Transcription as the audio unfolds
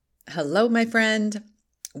Hello, my friend.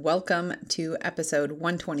 Welcome to episode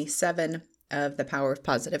 127 of the Power of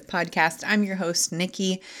Positive podcast. I'm your host,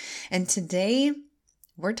 Nikki, and today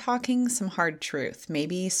we're talking some hard truth,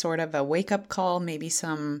 maybe sort of a wake-up call, maybe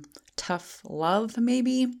some tough love,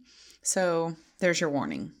 maybe. So there's your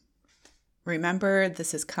warning. Remember,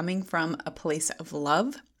 this is coming from a place of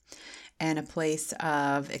love and a place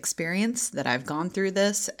of experience that I've gone through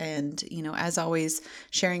this. And, as always,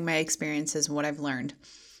 sharing my experiences and what I've learned.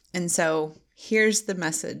 And so here's the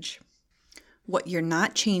message. What you're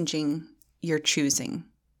not changing, you're choosing.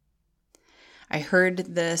 I heard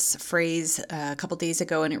this phrase a couple days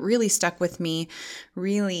ago and it really stuck with me,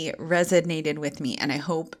 really resonated with me, and I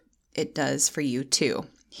hope it does for you too.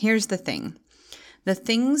 Here's the thing. The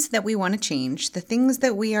things that we want to change, the things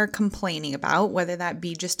that we are complaining about, whether that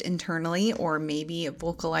be just internally or maybe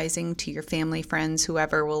vocalizing to your family, friends,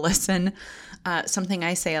 whoever will listen, something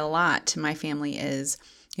I say a lot to my family is,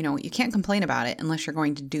 you can't complain about it unless you're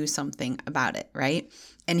going to do something about it, right?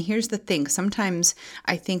 And here's the thing. Sometimes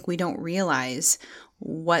I think we don't realize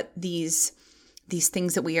what these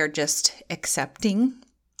things that we are just accepting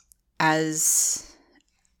as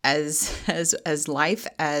life,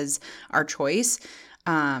 as our choice.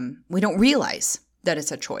 We don't realize that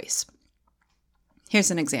it's a choice. Here's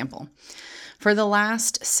an example. For the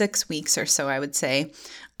last 6 weeks or so, I would say,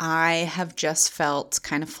 I have just felt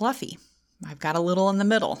kind of fluffy. I've got a little in the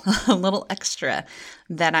middle, a little extra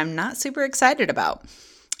that I'm not super excited about.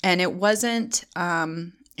 And it wasn't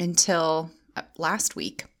until last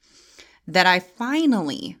week that I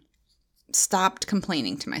finally stopped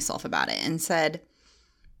complaining to myself about it and said,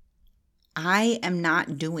 I am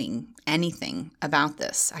not doing anything about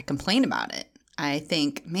this. I complain about it. I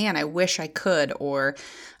think, man, I wish I could, or,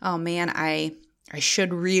 oh man, I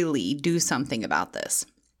should really do something about this.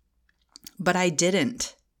 But I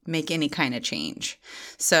didn't make any kind of change.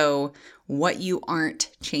 So what you aren't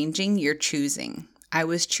changing, you're choosing. I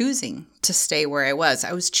was choosing to stay where I was.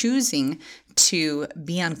 I was choosing to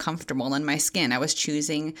be uncomfortable in my skin. I was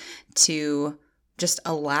choosing to just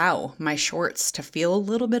allow my shorts to feel a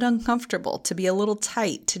little bit uncomfortable, to be a little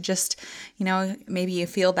tight, to just, maybe you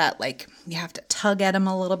feel that like you have to tug at them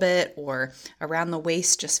a little bit, or around the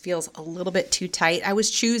waist just feels a little bit too tight. I was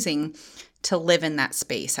choosing to live in that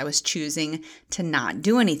space. I was choosing to not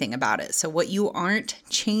do anything about it. So what you aren't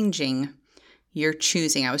changing, you're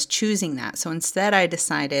choosing. I was choosing that. So instead I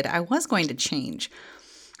decided I was going to change.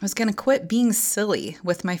 I was going to quit being silly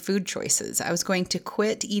with my food choices. I was going to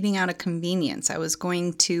quit eating out of convenience. I was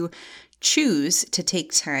going to choose to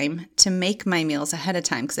take time to make my meals ahead of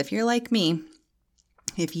time. Because if you're like me,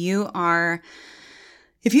 if you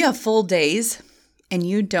have full days and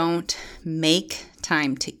you don't make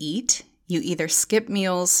time to eat, you either skip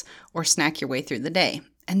meals or snack your way through the day.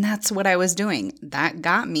 And that's what I was doing. That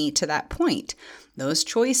got me to that point. Those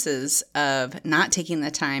choices of not taking the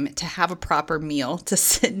time to have a proper meal, to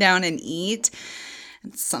sit down and eat,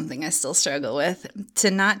 it's something I still struggle with,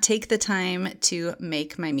 to not take the time to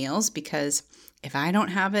make my meals, because if I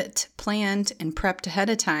don't have it planned and prepped ahead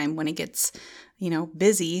of time, when it gets,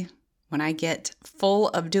 busy, when I get full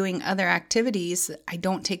of doing other activities, I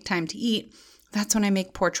don't take time to eat. That's when I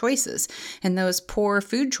make poor choices. And those poor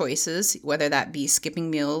food choices, whether that be skipping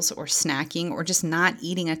meals or snacking or just not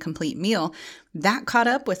eating a complete meal, that caught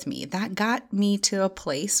up with me. That got me to a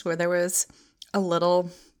place where there was a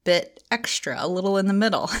little bit extra, a little in the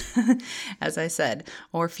middle, as I said,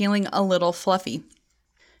 or feeling a little fluffy.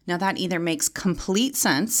 Now that either makes complete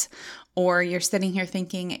sense, or you're sitting here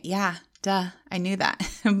thinking, yeah, duh, I knew that.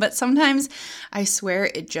 But sometimes I swear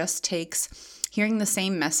it just takes hearing the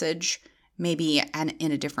same message, maybe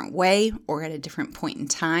in a different way or at a different point in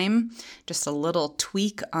time. Just a little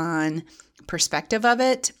tweak on perspective of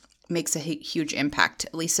it makes a huge impact.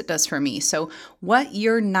 At least it does for me. So what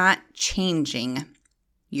you're not changing,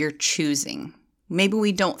 you're choosing. Maybe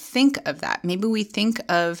we don't think of that. Maybe we think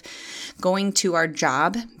of going to our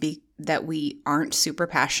job that we aren't super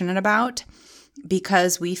passionate about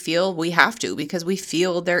because we feel we have to, because we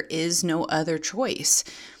feel there is no other choice.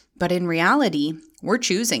 But in reality, we're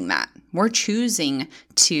choosing that. We're choosing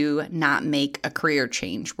to not make a career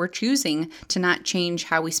change. We're choosing to not change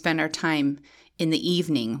how we spend our time in the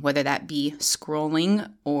evening, whether that be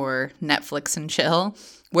scrolling or Netflix and chill,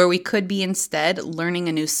 where we could be instead learning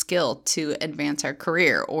a new skill to advance our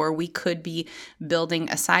career, or we could be building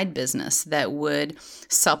a side business that would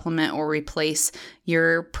supplement or replace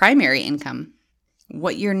your primary income.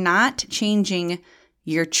 What you're not changing,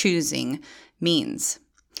 you're choosing means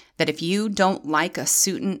that if you don't like a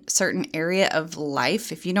certain area of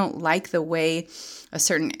life, if you don't like the way a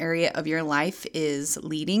certain area of your life is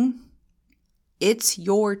leading, It's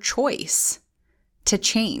your choice to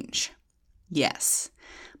change. Yes.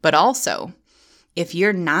 But also, if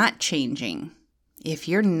you're not changing, if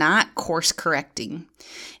you're not course correcting,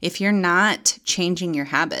 if you're not changing your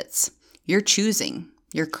habits, you're choosing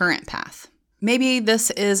your current path. Maybe this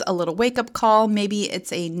is a little wake-up call. Maybe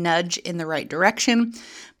it's a nudge in the right direction.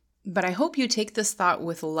 But I hope you take this thought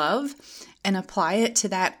with love and apply it to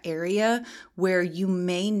that area where you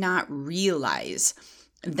may not realize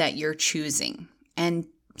that you're choosing, and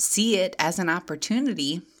see it as an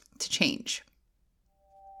opportunity to change.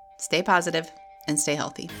 Stay positive and stay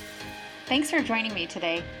healthy. Thanks for joining me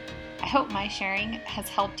today. I hope my sharing has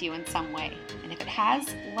helped you in some way. And if it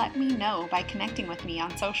has, let me know by connecting with me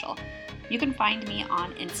on social. You can find me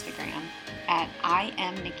on Instagram at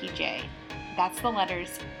IamNikkiJ. That's the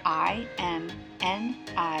letters IMNIKKIJ.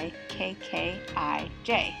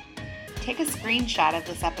 Take a screenshot of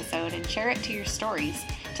this episode and share it to your stories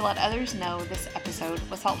to let others know this episode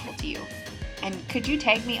was helpful to you. And could you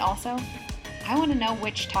tag me also? I want to know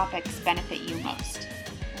which topics benefit you most.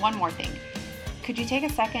 One more thing. Could you take a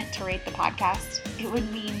second to rate the podcast? It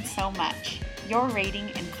would mean so much. Your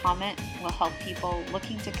rating and comment will help people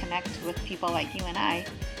looking to connect with people like you and I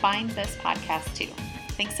find this podcast too.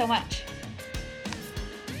 Thanks so much.